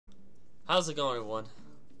How's it going, everyone?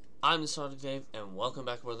 I'm Nostalgic Dave, and welcome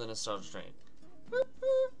back aboard the Nostalgia Train.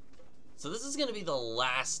 So this is going to be the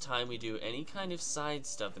last time we do any kind of side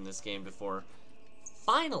stuff in this game before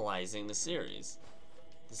finalizing the series.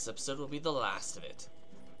 This episode will be the last of it.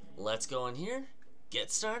 Let's go in here, get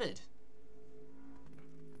started.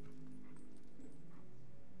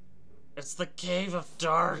 It's the Cave of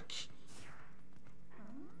Dark!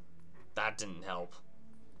 That didn't help.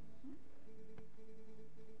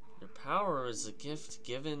 Your power is a gift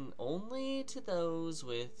given only to those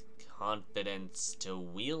with confidence to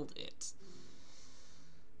wield it.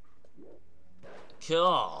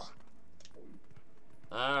 Cool.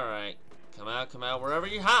 Alright. Come out, wherever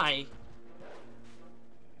you hide.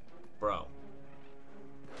 Bro.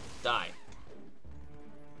 Die.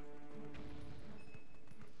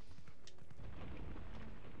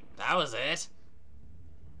 That was it?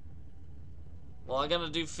 Well, I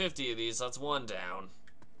gotta do 50 of these, that's one down.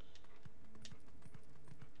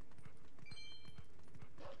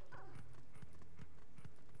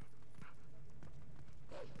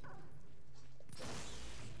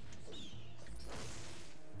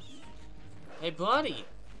 Hey, buddy!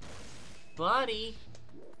 Buddy!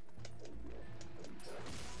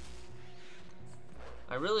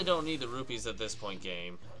 I really don't need the rupees at this point,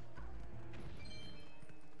 game.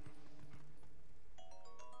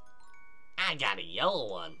 I got a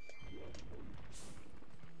yellow one.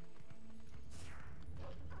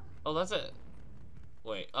 Oh, that's it.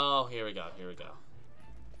 Wait, oh, here we go, here we go.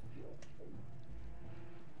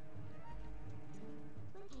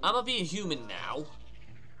 I'm gonna be a human now.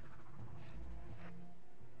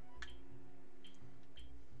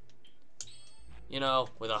 You know,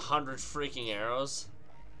 with 100 freaking arrows.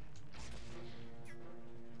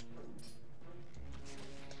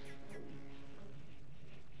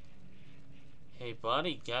 Hey,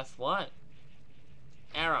 buddy, guess what?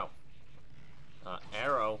 Arrow.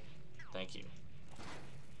 Arrow. Thank you.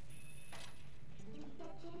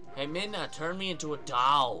 Hey, Midna, turn me into a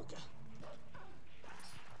dog.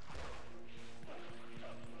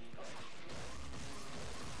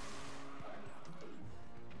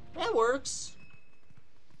 That works.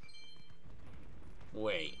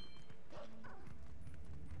 Wait.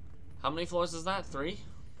 How many floors is that? 3?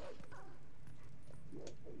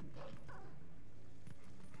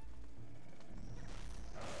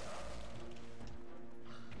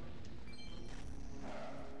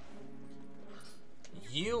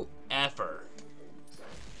 You effer.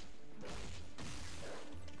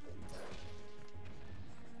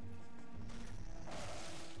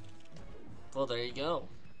 Well, there you go.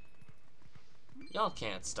 Y'all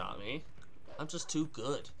can't stop me. I'm just too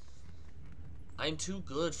good. I'm too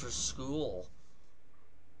good for school.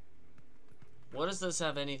 What does this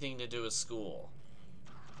have anything to do with school?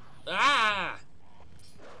 Ah!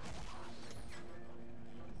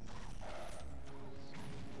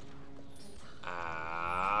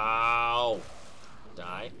 Ow!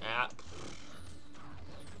 Die. Ah.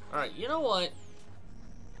 Alright, you know what?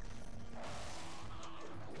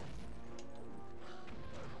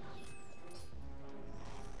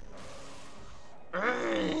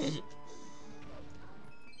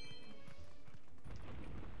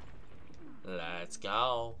 Let's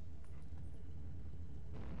go.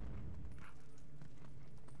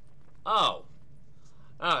 Oh.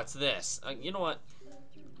 Oh, it's this. You know what?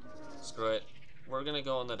 Screw it. We're gonna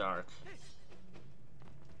go in the dark.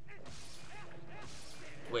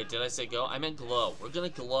 Wait, did I say go? I meant glow. We're gonna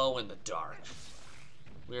glow in the dark.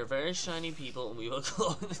 We are very shiny people and we will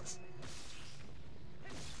glow in the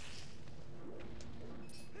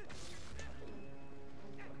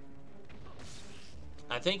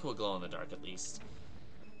I think we'll glow in the dark at least.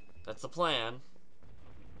 That's the plan.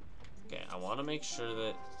 Okay, I want to make sure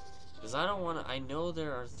that... Because I don't want to... I know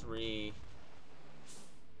there are 3...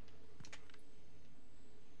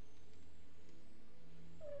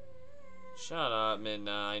 Shut up, Midna.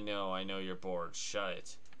 I know you're bored. Shut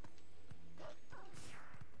it.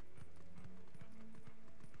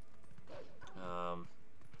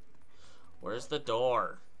 Where's the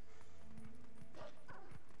door?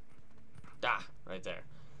 Ah, right there.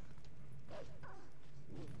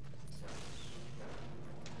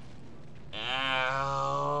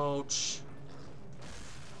 Ouch.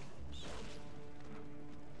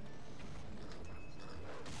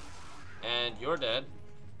 And you're dead.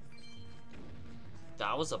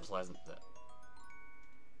 That was a pleasant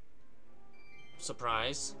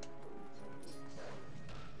surprise.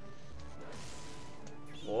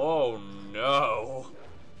 Whoa, no.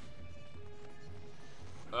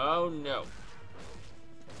 Oh, no.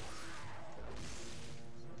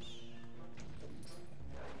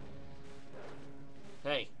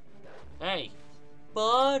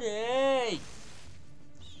 buddy!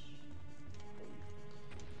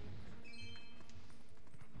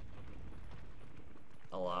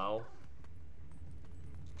 Hello?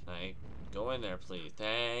 Can I go in there, please?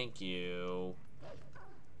 Thank you.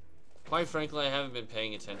 Quite frankly, I haven't been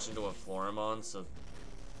paying attention to what floor I'm on, so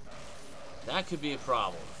that could be a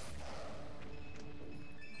problem.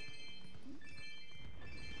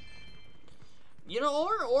 You know,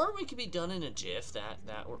 or we could be done in a jiff. That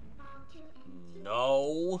or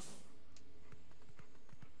no.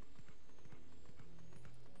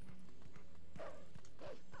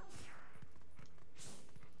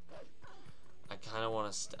 I kind of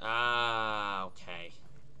want to. Okay.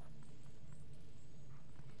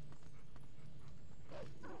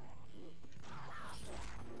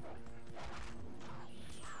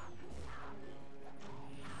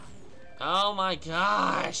 Oh my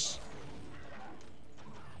gosh!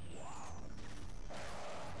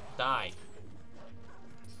 Die.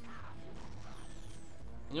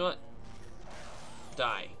 You know what?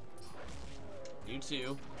 Die. You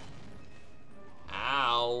too.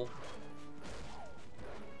 Ow.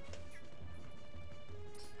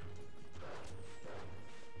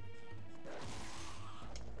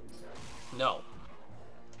 No.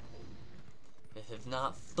 This is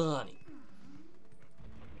not funny.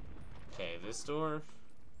 Okay, this door.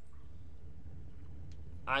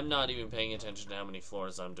 I'm not even paying attention to how many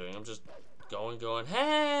floors I'm doing. I'm just going.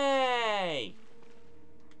 Hey!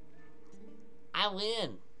 I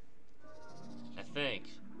win. I think.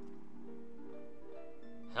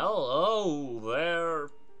 Hello there,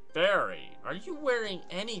 fairy. Are you wearing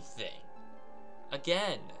anything?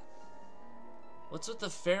 Again. What's with the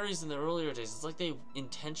fairies in the earlier days? It's like they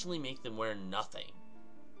intentionally make them wear nothing.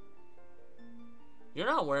 You're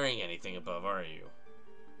not wearing anything above, are you?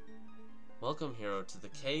 Welcome, hero, to the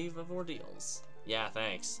Cave of Ordeals. Yeah,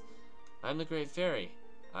 thanks. I'm the Great Fairy.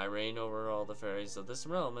 I reign over all the fairies of this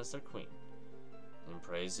realm as their queen. In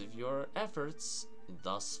praise of your efforts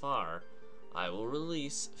thus far, I will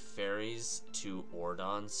release fairies to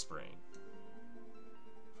Ordon Spring.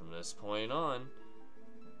 From this point on,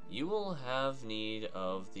 you will have need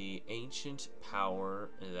of the ancient power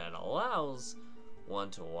that allows one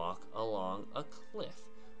to walk along a cliff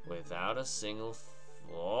without a single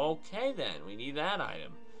okay then, we need that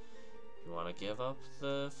item. If you want to give up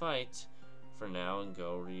the fight for now and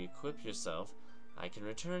go re-equip yourself, I can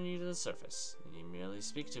return you to the surface. You merely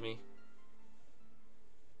speak to me.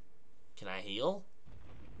 Can I heal?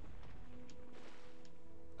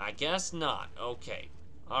 I guess not. Okay.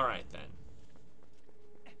 Alright then.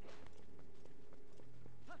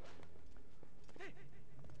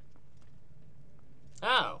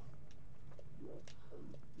 Oh.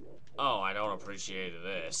 Oh, I don't appreciate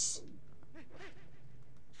this.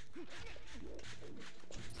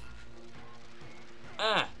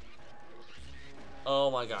 Ah. Oh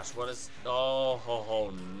my gosh, what is...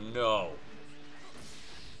 Oh, no.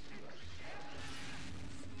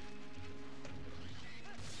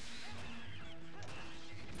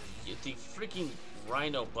 The freaking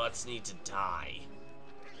rhino butts need to die.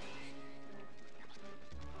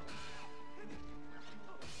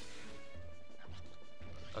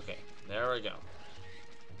 Okay, there we go.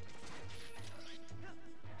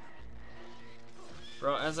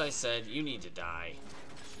 Bro, as I said, you need to die.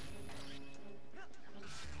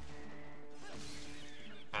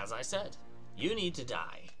 As I said, you need to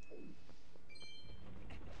die.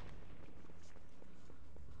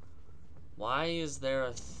 Why is there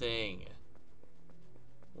a thing?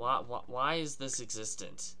 Why is this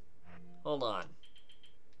existent? Hold on.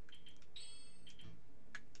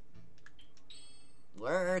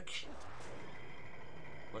 Work.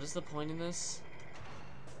 What is the point in this?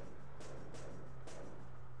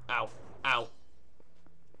 Ow. Ow.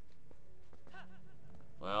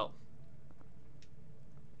 Well.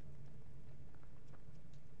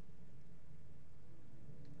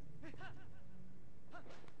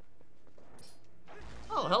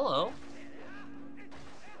 Oh, hello.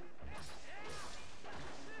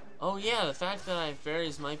 Oh yeah, the fact that I have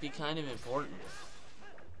fairies might be kind of important.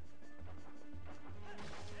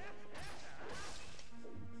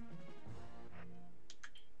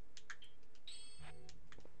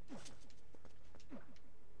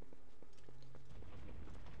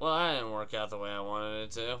 Well, that didn't work out the way I wanted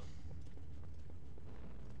it to.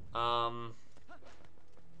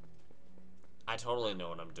 I totally know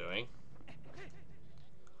what I'm doing.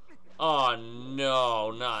 Oh no,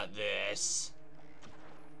 not this.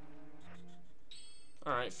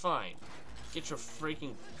 Alright, fine. Get your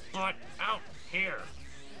freaking butt out here.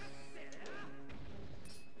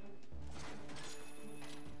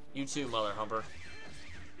 You too, mother humper.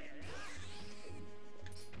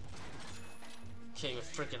 Cave of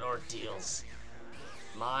frickin' Ordeals.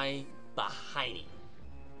 My behindy.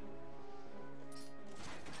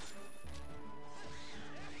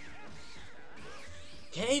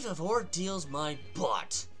 Cave of Ordeals, my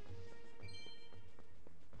butt.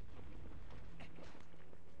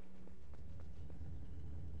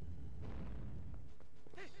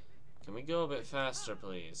 Can we go a bit faster,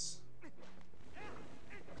 please?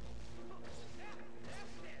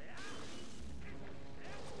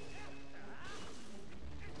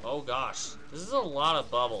 Oh gosh, this is a lot of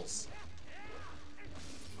bubbles.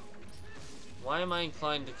 Why am I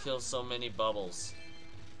inclined to kill so many bubbles?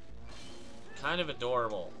 Kind of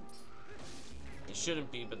adorable. They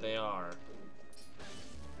shouldn't be, but they are.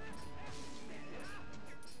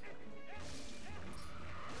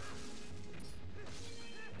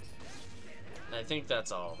 I think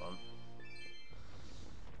that's all of them.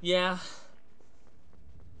 Yeah.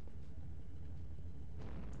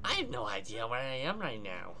 I have no idea where I am right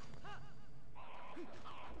now.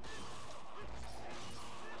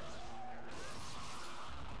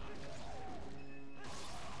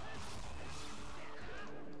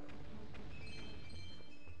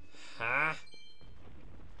 Huh?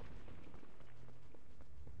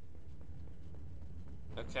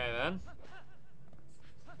 Okay then.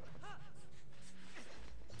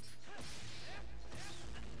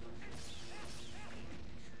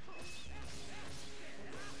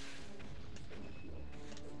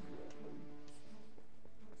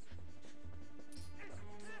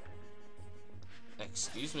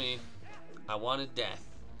 Excuse me. I wanted death.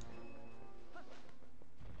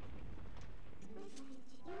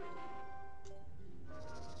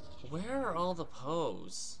 Where are all the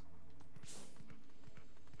Poes?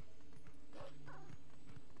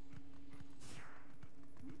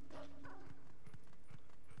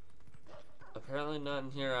 Apparently not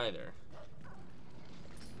in here either.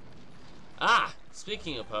 Ah!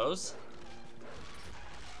 Speaking of Poes.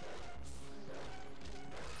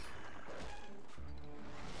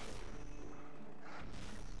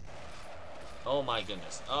 Oh my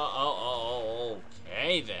goodness.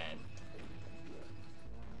 Okay then.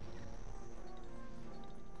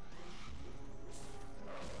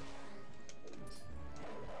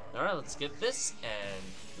 Alright, let's get this, and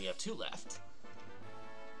we have 2 left.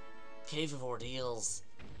 Cave of Ordeals.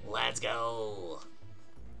 Let's go!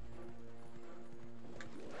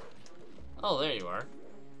 Oh, there you are.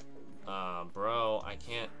 Bro, I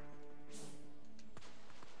can't...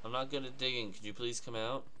 I'm not good at digging. Could you please come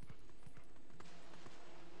out?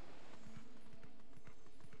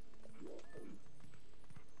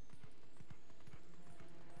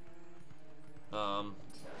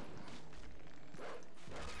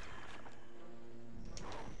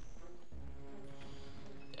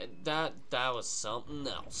 That was something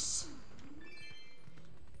else.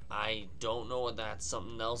 I don't know what that's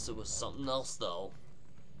something else. It was something else though.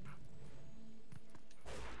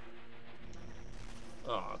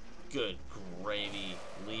 Oh, good gravy.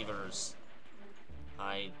 Levers.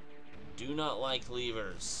 I do not like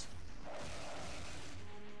levers.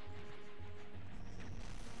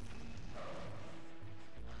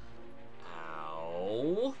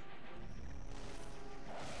 Ow.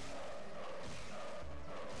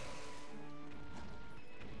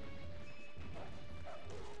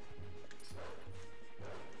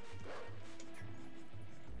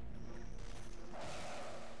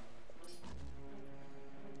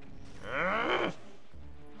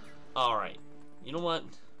 Alright, you know what?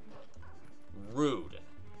 Rude.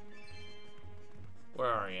 Where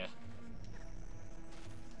are you?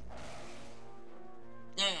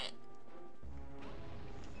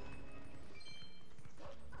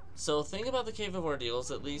 So, think about the Cave of Ordeals,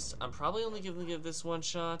 at least. I'm probably only going to give this one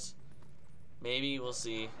shot. Maybe, we'll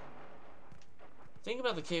see. Thing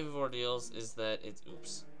about the Cave of Ordeals is that it's...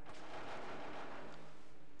 Oops.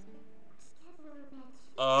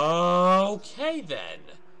 Okay, then.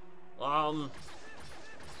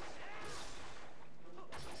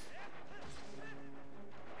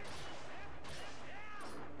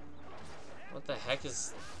 What the heck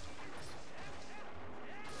is...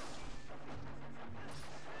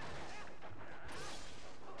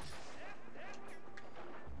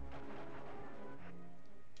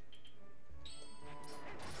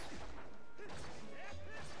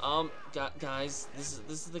 guys, this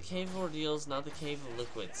is the Cave of Ordeals, not the Cave of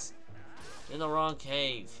Liquids. You're in the wrong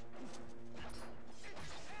cave.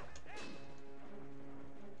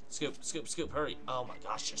 Scoop, scoop, scoop, hurry. Oh my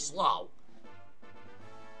gosh, you're slow.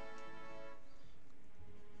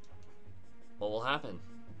 What will happen?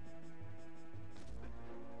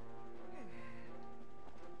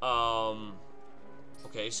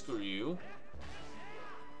 Okay, screw you.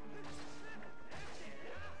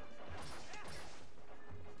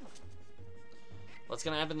 what's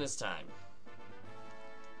gonna happen this time?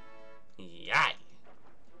 Yay!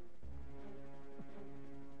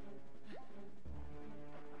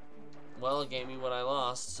 Well, it gave me what I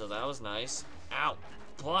lost, so that was nice. Ow!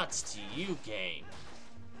 Butts to you, game!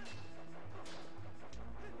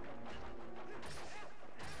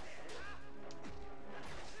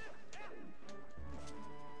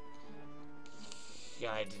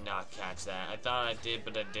 I did not catch that. I thought I did,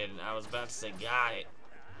 but I didn't. I was about to say, got it.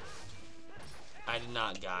 I did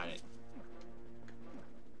not got it.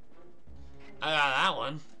 I got that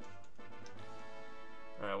one.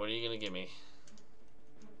 Alright, what are you gonna give me?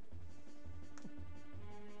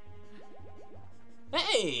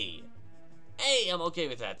 Hey! Hey, I'm okay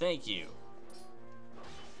with that. Thank you.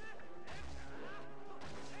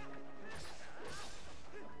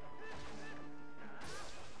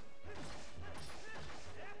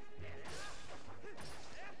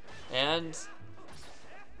 And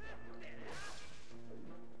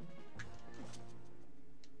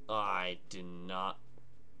I did not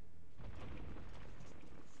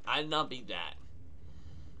beat that.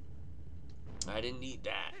 I didn't need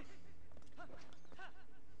that.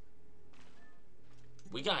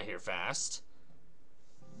 We got here fast.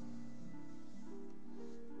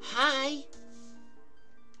 Hi.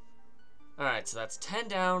 Alright, so that's 10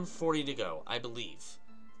 down, 40 to go, I believe.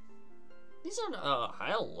 These aren't,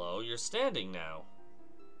 hello, you're standing now.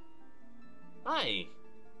 Hi.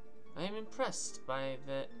 I am impressed by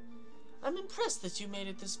that. I'm impressed that you made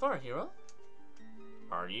it this far, hero.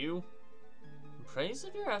 Are you? In praise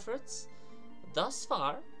of your efforts, thus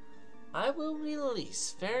far, I will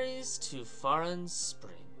release fairies to foreign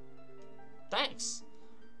spring. Thanks.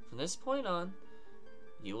 From this point on,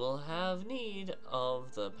 you will have need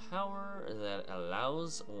of the power that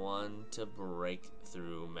allows one to break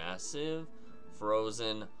through massive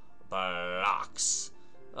frozen blocks.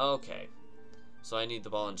 Okay, so I need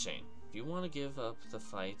the ball and chain. If you want to give up the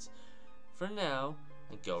fight for now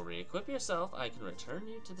and go re-equip yourself, I can return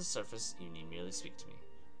you to the surface. You need merely speak to me.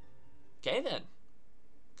 Okay then.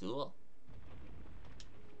 Cool.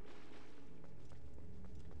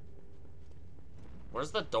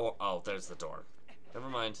 Where's the door? Oh, there's the door. Never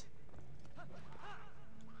mind.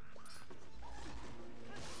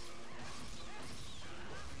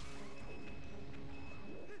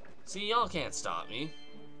 See, y'all can't stop me.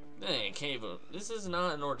 Hey, Cave, this is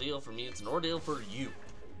not an ordeal for me, it's an ordeal for you.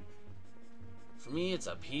 For me, it's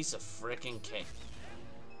a piece of frickin' cake.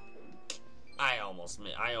 I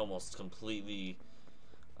almost completely,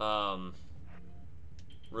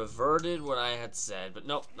 reverted what I had said, but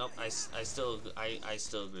nope, I still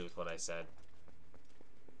agree with what I said.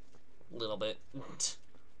 A little bit.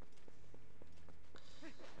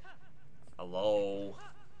 Hello.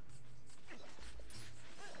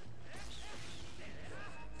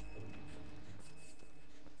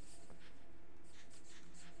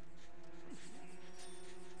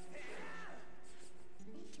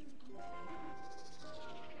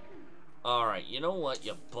 Alright, you know what,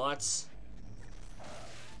 you butts?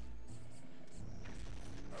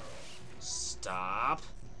 Stop.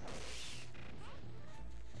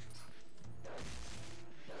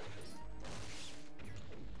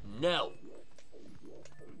 No.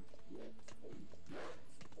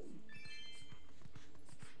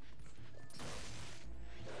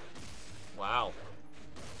 Wow.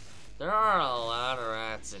 There are a lot of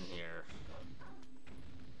rats in here.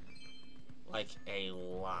 Like, a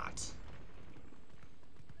lot.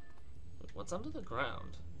 What's under the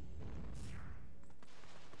ground?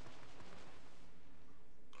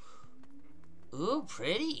 Ooh,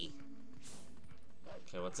 pretty.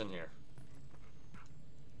 Okay, what's in here?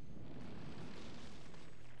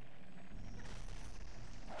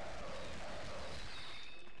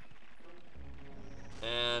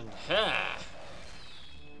 And ha!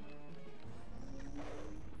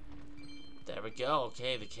 There we go.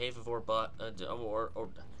 Okay, the cave of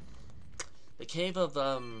the cave of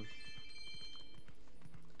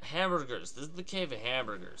hamburgers. This is the cave of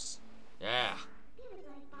hamburgers. Yeah.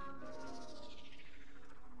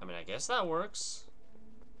 I mean, I guess that works.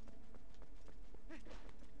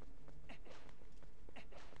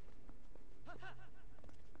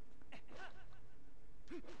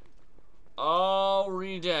 Oh,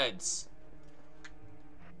 redeads.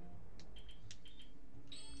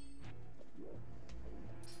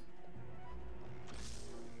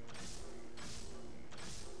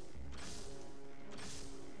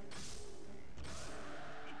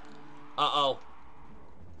 Uh-oh.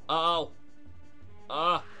 Uh-oh.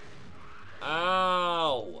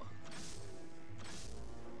 Ow.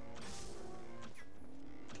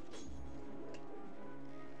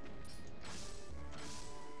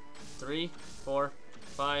 3, 4,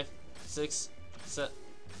 5, 6,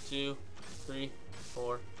 2, 3,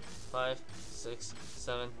 4, 5, 6,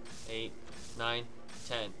 7, 8, 9,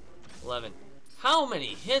 10, 11. How many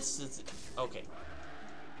hits does it? Okay.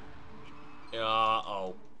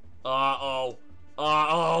 Uh-oh. Uh-oh.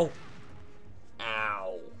 Uh-oh.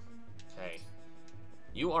 Ow. Okay.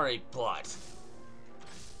 You are a butt.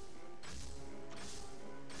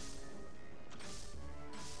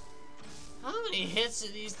 How many hits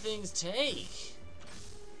do these things take?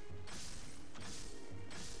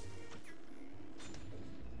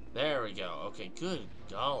 There we go. Okay, good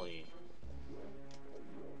golly.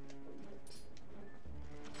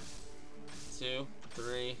 2,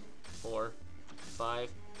 3, 4, 5,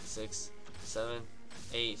 6, 7,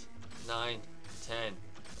 8, 9, 10,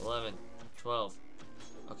 11, 12.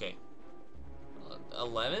 Okay.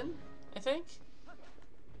 11, I think?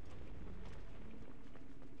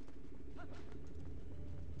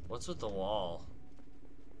 What's with the wall?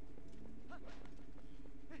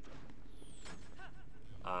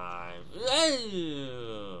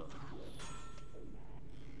 Ew.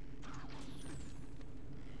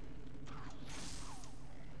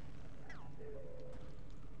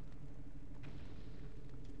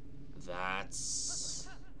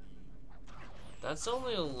 That's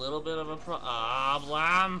only a little bit of a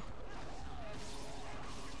problem.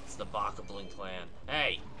 It's the Bokoblin clan.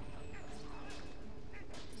 Hey.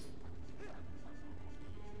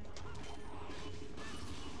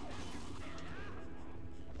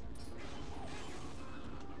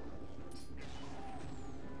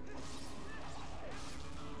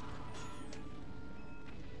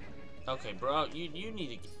 Okay, bro, you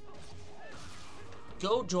need to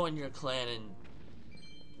go join your clan in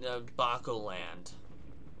Bako Land.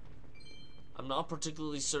 I'm not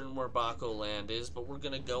particularly certain where Bako Land is, but we're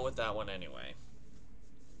gonna go with that one anyway.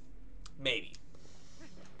 Maybe.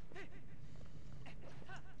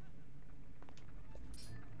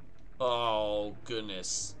 Oh,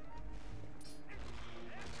 goodness.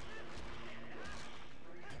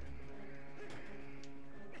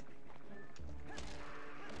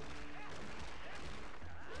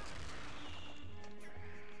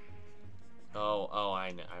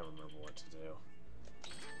 I remember what to do.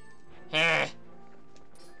 Hey!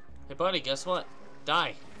 Hey, buddy, guess what?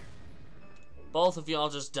 Die. Both of y'all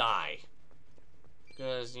just die.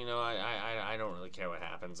 Because, you know, I don't really care what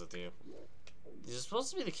happens with you. This is supposed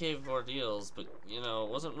to be the Cave of Ordeals, but, you know,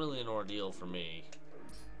 it wasn't really an ordeal for me.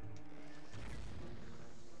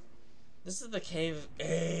 This is the Cave of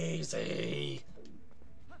Easy.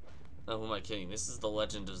 Oh, who am I kidding? This is the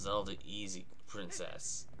Legend of Zelda Easy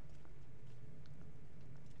Princess.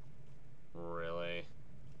 Really?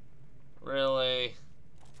 Really?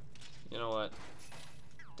 You know what?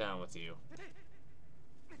 Down with you.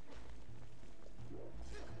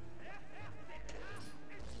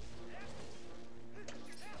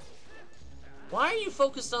 Why are you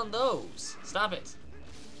focused on those? Stop it.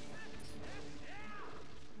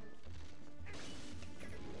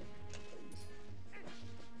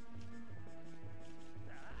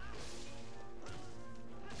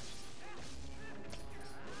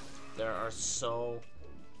 There are so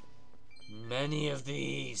many of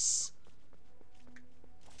these.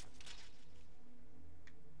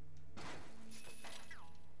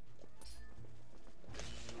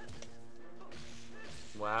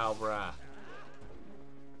 Wow, bruh.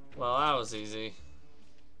 Well, that was easy.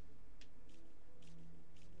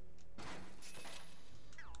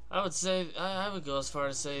 I would say, I would go as far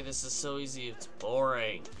as say this is so easy it's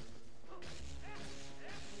boring.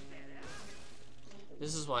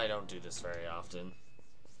 This is why I don't do this very often.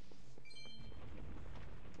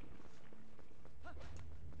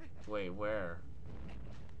 Wait, where?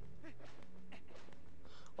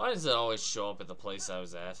 Why does it always show up at the place I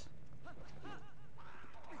was at?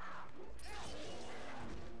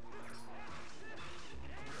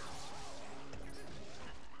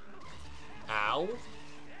 Ow.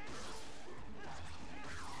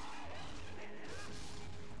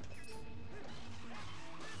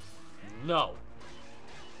 No.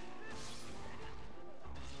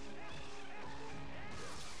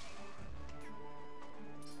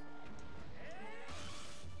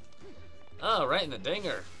 Oh, right in the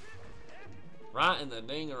dinger. Right in the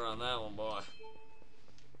dinger on that one, boy.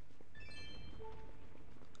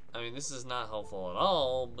 I mean, this is not helpful at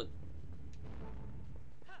all, but...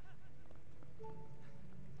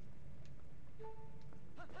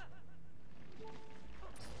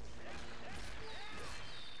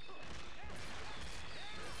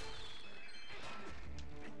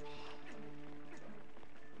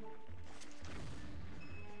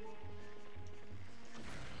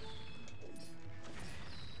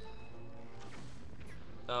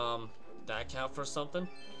 count for something?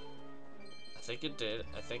 I think it did.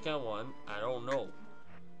 I think I won. I don't know.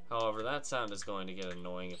 However, that sound is going to get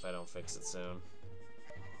annoying if I don't fix it soon.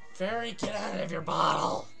 Fairy, get out of your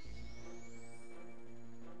bottle!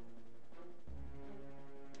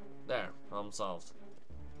 There, problem solved.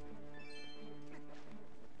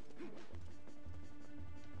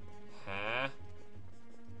 Huh?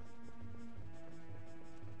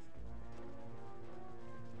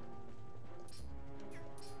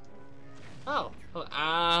 Oh.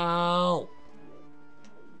 Ow!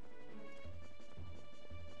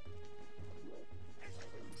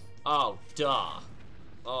 Oh, duh.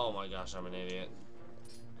 Oh my gosh, I'm an idiot.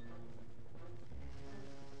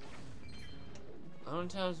 How many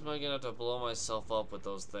times am I gonna have to blow myself up with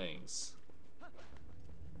those things?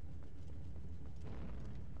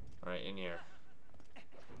 Alright, in here. I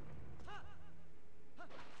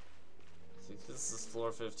think this is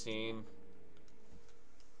floor 15.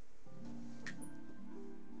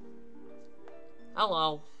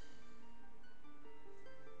 Hello.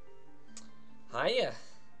 Hiya.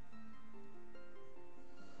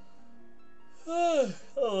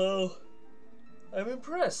 Hello. I'm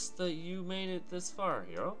impressed that you made it this far,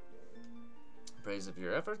 hero. Praise of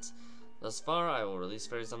your efforts. Thus far, I will release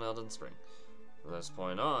fairies on Elden Spring. From this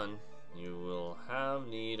point on, you will have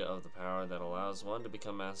need of the power that allows one to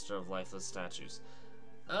become master of lifeless statues.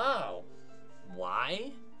 Oh.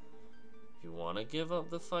 Why? If you want to give up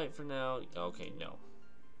the fight for now, okay, no.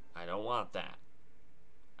 I don't want that.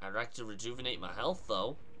 I'd like to rejuvenate my health,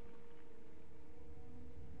 though.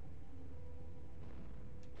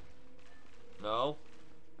 No?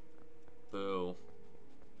 Boo.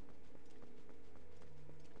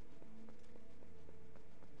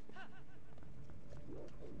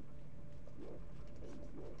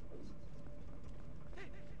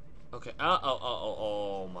 Okay,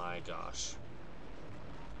 oh my gosh.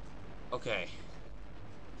 Okay.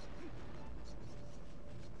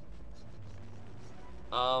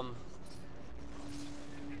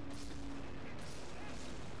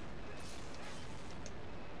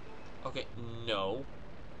 Okay, no.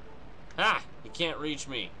 Ha! You can't reach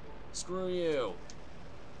me. Screw you.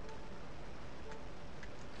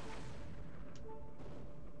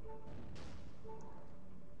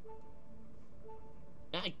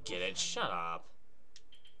 I get it. Shut up.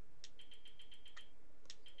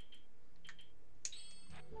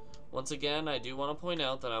 Once again, I do want to point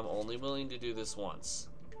out that I'm only willing to do this once.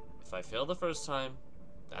 If I fail the first time,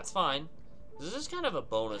 that's fine. This is kind of a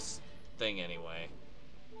bonus thing anyway.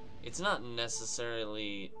 It's not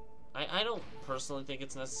necessarily... I don't personally think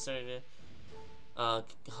it's necessary to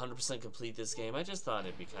 100% complete this game. I just thought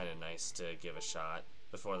it'd be kind of nice to give a shot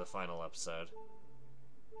before the final episode.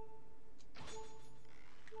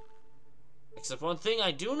 Except one thing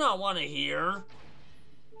I do not want to hear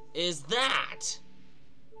is that.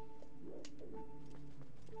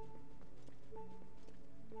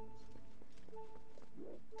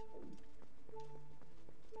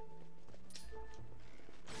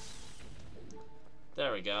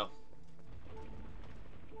 There we go.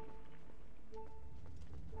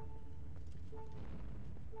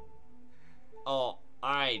 Oh,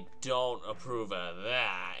 I don't approve of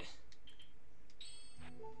that.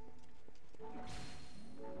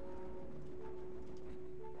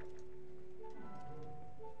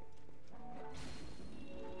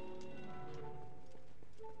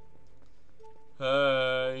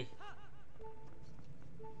 Hey.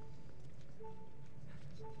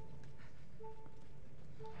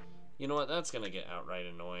 You know what? That's gonna get outright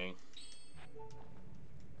annoying.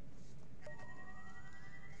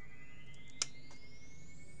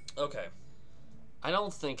 Okay. I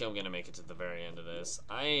don't think I'm gonna make it to the very end of this.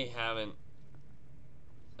 I haven't...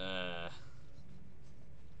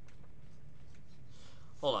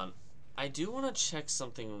 Hold on. I do want to check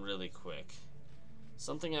something really quick.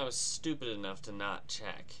 Something I was stupid enough to not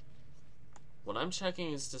check. What I'm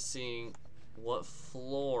checking is to see what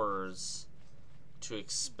floors to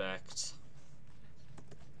expect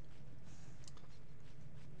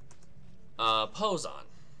pose on.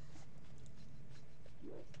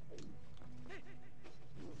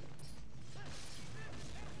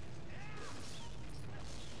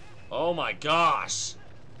 Oh my gosh!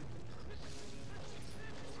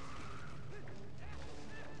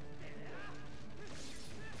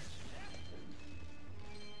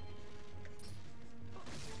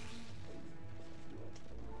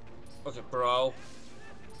 Okay, bro.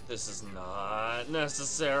 This is not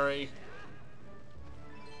necessary.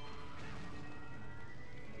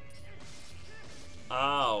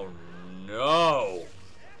 Oh, no.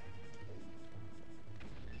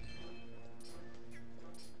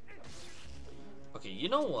 Okay, you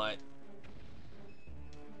know what?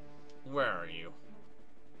 Where are you?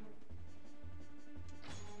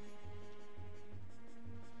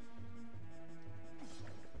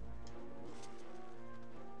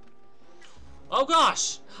 Oh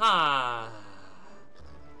gosh! Ha!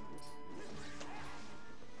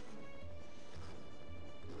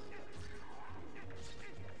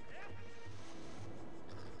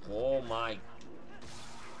 Oh my.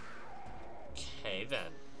 Okay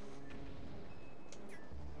then.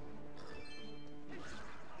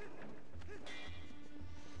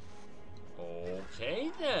 Okay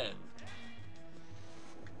then.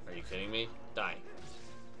 Are you kidding me? Die.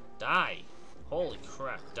 Die! Holy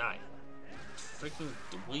crap, die. Freaking,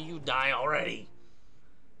 will you die already?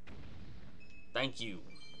 Thank you.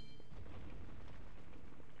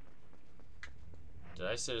 Did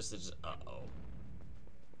I seriously just, uh-oh.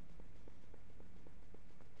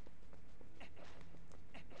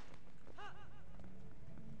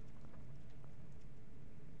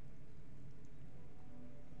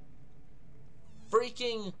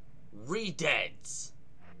 Freaking re-deads.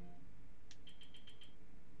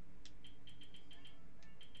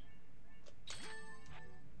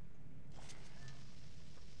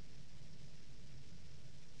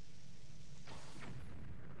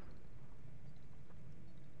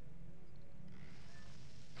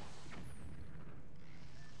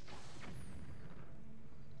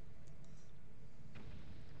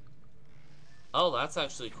 Oh, that's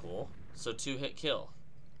actually cool. So 2-hit kill.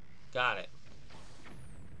 Got it.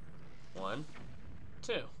 1,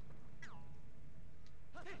 2.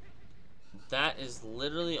 That is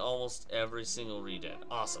literally almost every single re-dead.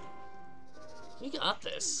 Awesome. We got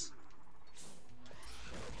this.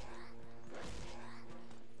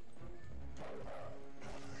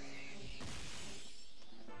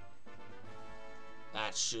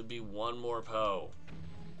 That should be one more Poe.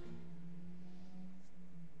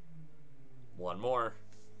 One more.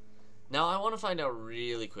 Now I want to find out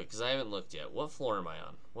really quick, because I haven't looked yet. What floor am I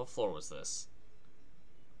on? What floor was this?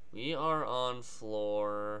 We are on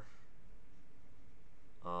floor...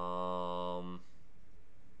 what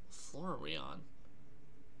floor are we on?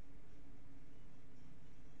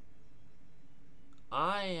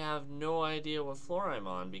 I have no idea what floor I'm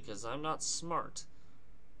on, because I'm not smart.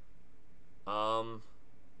 Oh,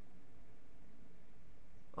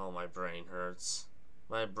 my brain hurts.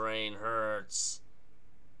 My brain hurts.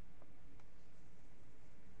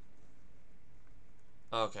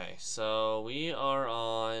 Okay, so we are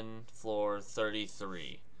on floor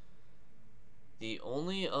 33. The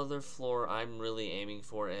only other floor I'm really aiming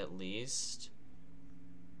for, at least,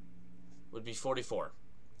 would be 44.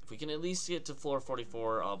 If we can at least get to floor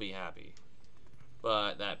 44, I'll be happy.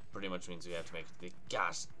 But that pretty much means we have to make the...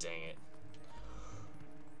 Gosh dang it.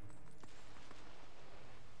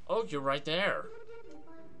 Oh, you're right there.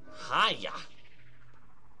 Hiya.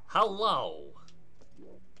 Hello.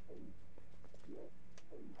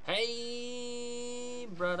 Hey,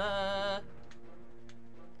 brother.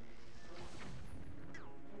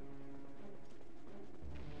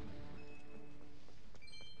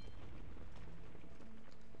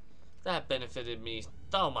 That benefited me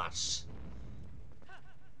so much.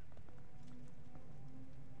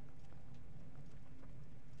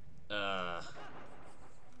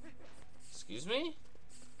 Excuse me?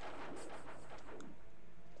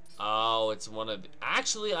 Oh, it's one of the...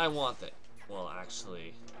 Actually, I want that. Well,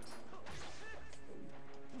 actually...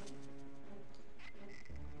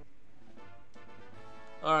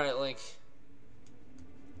 Alright, Link.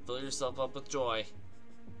 Fill yourself up with joy.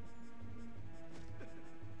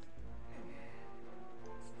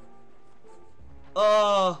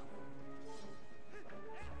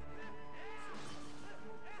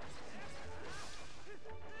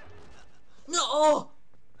 No!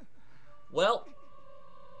 Well.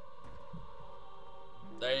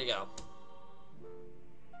 There you go.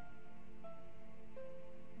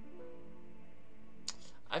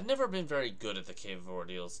 I've never been very good at the Cave of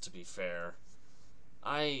Ordeals, to be fair.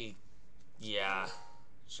 Yeah,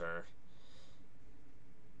 sure.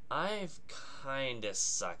 I've kinda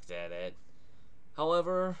sucked at it.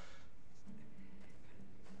 However,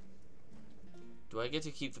 do I get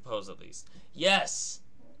to keep the pose at least? Yes!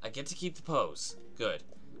 I get to keep the pose. Good.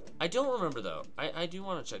 I don't remember, though. I do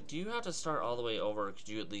want to check. Do you have to start all the way over, or could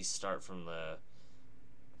you at least start from the...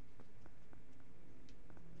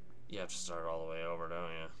 You have to start all the way over,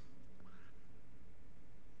 don't you?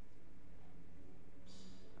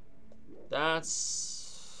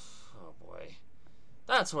 That's... Oh, boy.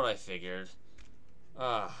 That's what I figured.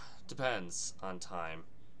 Depends on time.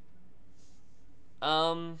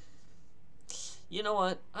 You know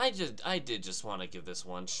what? I did just want to give this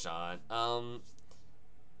one shot.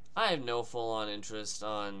 I have no full-on interest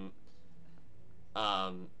on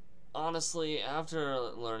Um, honestly, after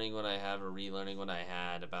learning what I have or relearning what I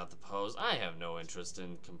had about the pose, I have no interest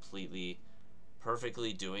in completely,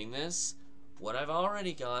 perfectly doing this. What I've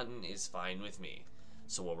already gotten is fine with me.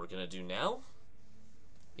 So what we're going to do now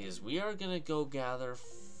is we are going to go gather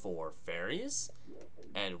 4 fairies,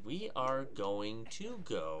 and we are going to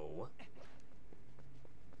go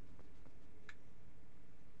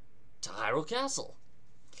to Hyrule Castle.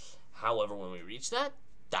 However, when we reach that,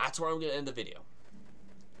 that's where I'm going to end the video.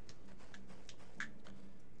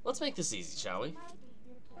 Let's make this easy, shall we?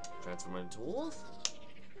 Transform into a wolf.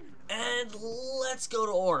 And let's go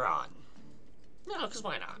to Ordon. No, because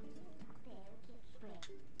why not?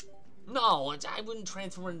 No, I wouldn't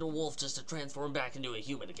transform into a wolf just to transform back into a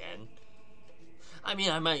human again. I mean,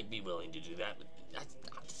 I might be willing to do that, but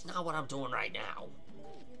that's not what I'm doing right now.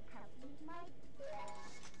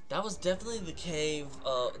 That was definitely the cave,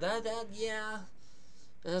 yeah.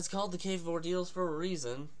 That's called the Cave of Ordeals for a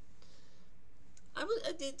reason. I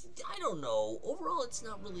don't know. Overall, it's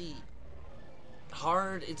not really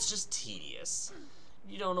hard. It's just tedious.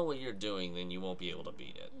 If you don't know what you're doing, then you won't be able to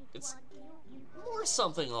beat it. It's more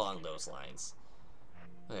something along those lines.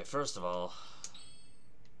 Okay, first of all...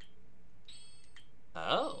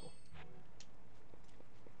 Oh.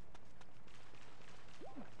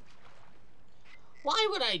 Why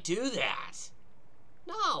would I do that?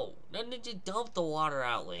 No, I need to dump the water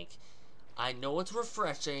out, Link. I know it's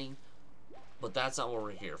refreshing, but that's not what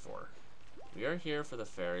we're here for. We are here for the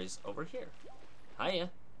fairies over here. Hiya.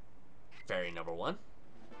 Fairy number 1.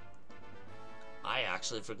 I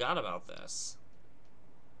actually forgot about this.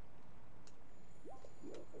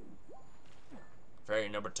 Fairy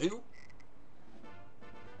number 2.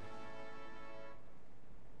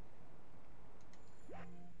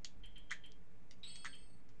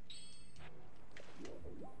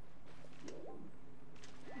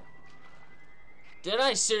 Did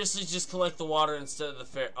I seriously just collect the water instead of the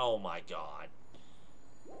fairy? Oh my god.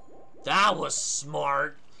 That was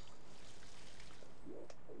smart.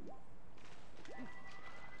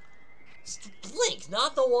 Blink,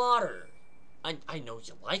 not the water. I know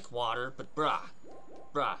you like water, but bruh,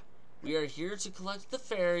 we are here to collect the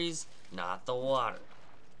fairies, not the water.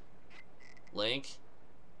 Link,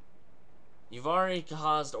 you've already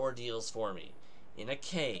caused ordeals for me. In a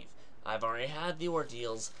cave. I've already had the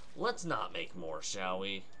ordeals. Let's not make more, shall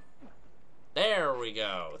we? There we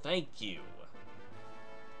go. Thank you.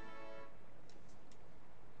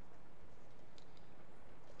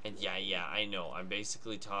 And yeah, I know. I'm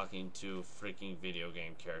basically talking to a freaking video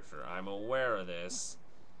game character. I'm aware of this.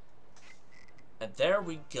 And there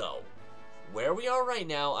we go. Where we are right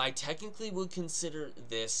now, I technically would consider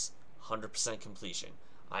this 100% completion.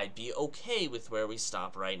 I'd be okay with where we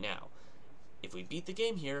stop right now. If we beat the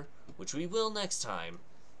game here, which we will next time,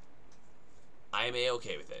 I'm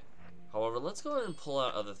a-okay with it. However, let's go ahead and pull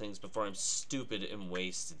out other things before I'm stupid and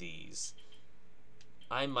waste these.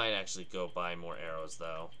 I might actually go buy more arrows,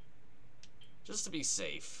 though. Just to be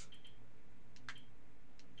safe.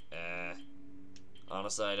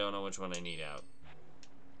 Honestly, I don't know which one I need out.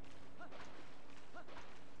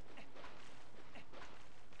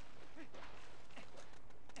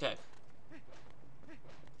 Okay.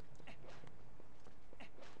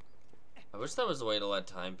 I wish there was a way to let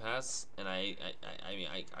time pass, and I mean,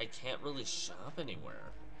 I can't really shop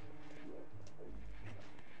anywhere.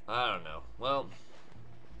 I don't know. Well,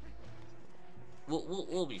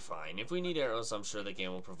 we'll be fine. If we need arrows, I'm sure the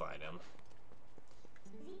game will provide them.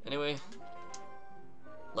 Anyway,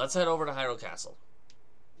 let's head over to Hyrule Castle.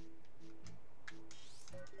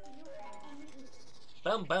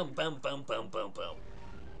 Boom, boom, boom, boom, boom, boom, boom.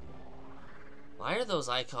 Why are those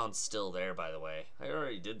icons still there, by the way? I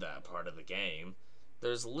already did that part of the game.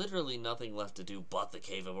 There's literally nothing left to do but the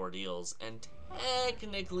Cave of Ordeals, and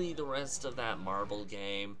technically the rest of that marble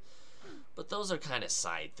game. But those are kind of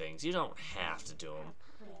side things. You don't have to do them.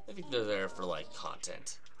 I think they're there for, like,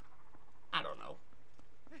 content. I don't know.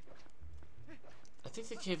 I think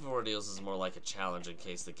the Cave of Ordeals is more like a challenge in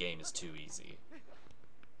case the game is too easy.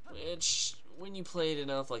 Which, when you play it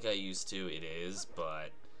enough like I used to, it is, but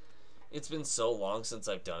it's been so long since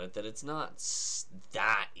I've done it that it's not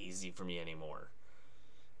that easy for me anymore.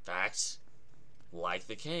 In fact, like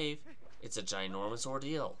the cave, it's a ginormous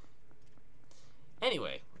ordeal.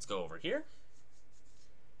 Anyway, let's go over here.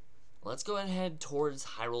 Let's go ahead and head towards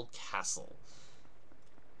Hyrule Castle.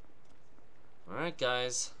 Alright,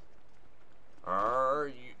 guys.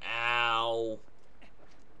 Ow.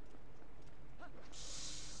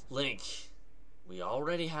 Link, we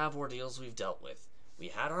already have ordeals we've dealt with. We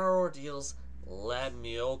had our ordeals. Let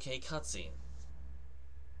me cutscene.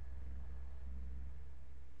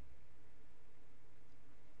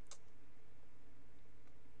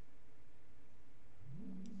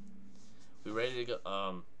 ready to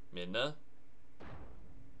go. Midna?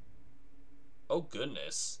 Oh,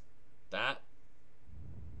 goodness. That...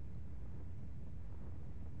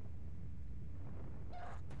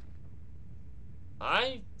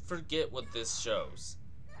 I forget what this shows.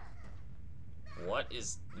 What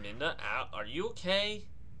is... Midna? Are you okay?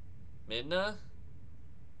 Midna?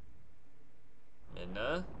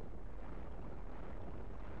 Midna?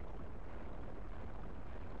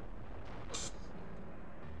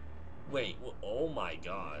 Wait, oh my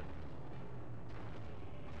god.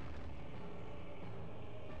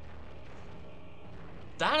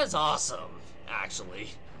 That is awesome, actually.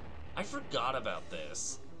 I forgot about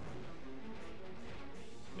this.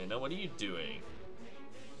 Minna, what are you doing?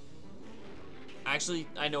 Actually,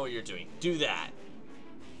 I know what you're doing. Do that.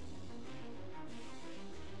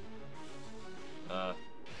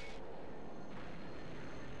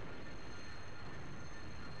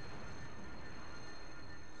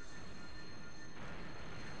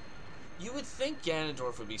 You would think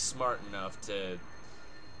Ganondorf would be smart enough to,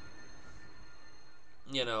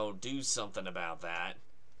 you know, do something about that.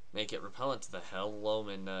 Make it repellent to the hello,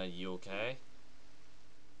 Minna, you okay?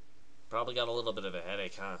 Probably got a little bit of a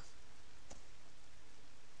headache, huh?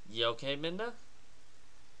 You okay, Minda?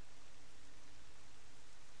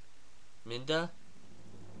 Minda?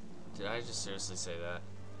 Did I just seriously say that?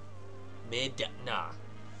 Minda? Nah.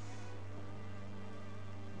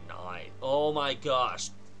 Nine. Oh my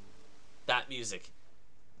gosh. That music.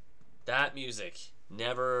 That music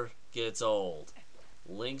never gets old.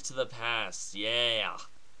 Link to the Past. Yeah.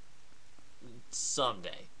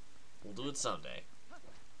 Someday. We'll do it someday.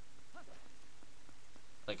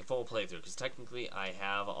 Like a full playthrough, because technically I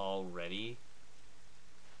have already.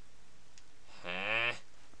 Huh?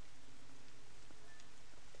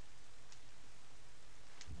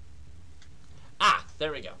 Ah,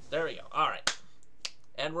 there we go. There we go. Alright.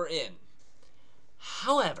 And we're in.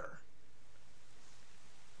 However,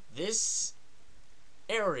 this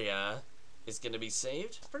area is going to be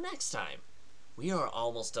saved for next time. We are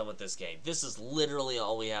almost done with this game. This is literally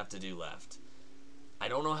all we have to do left. I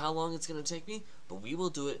don't know how long it's going to take me, but we will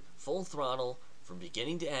do it full throttle from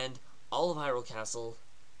beginning to end, all of Hyrule Castle,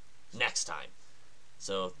 next time.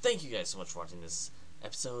 So thank you guys so much for watching this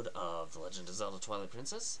episode of The Legend of Zelda Twilight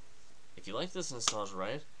Princess. If you like this nostalgia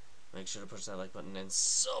ride, make sure to push that like button, and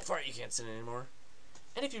so far you can't sit anymore.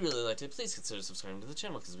 And if you really liked it, please consider subscribing to the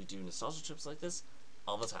channel, because we do nostalgia trips like this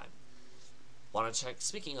all the time.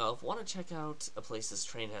 Speaking of, want to check out a place this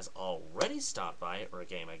train has already stopped by, or a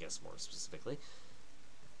game I guess more specifically,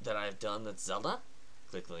 that I've done that's Zelda?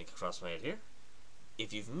 Click the link across my head here.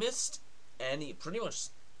 If you've missed pretty much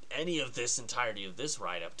any of this entirety of this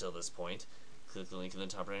ride up till this point, click the link in the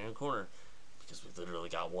top right hand corner, because we've literally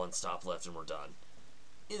got one stop left and we're done.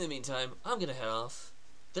 In the meantime, I'm gonna head off.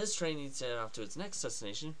 This train needs to head off to its next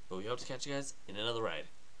destination, but we hope to catch you guys in another ride.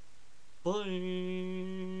 Bye!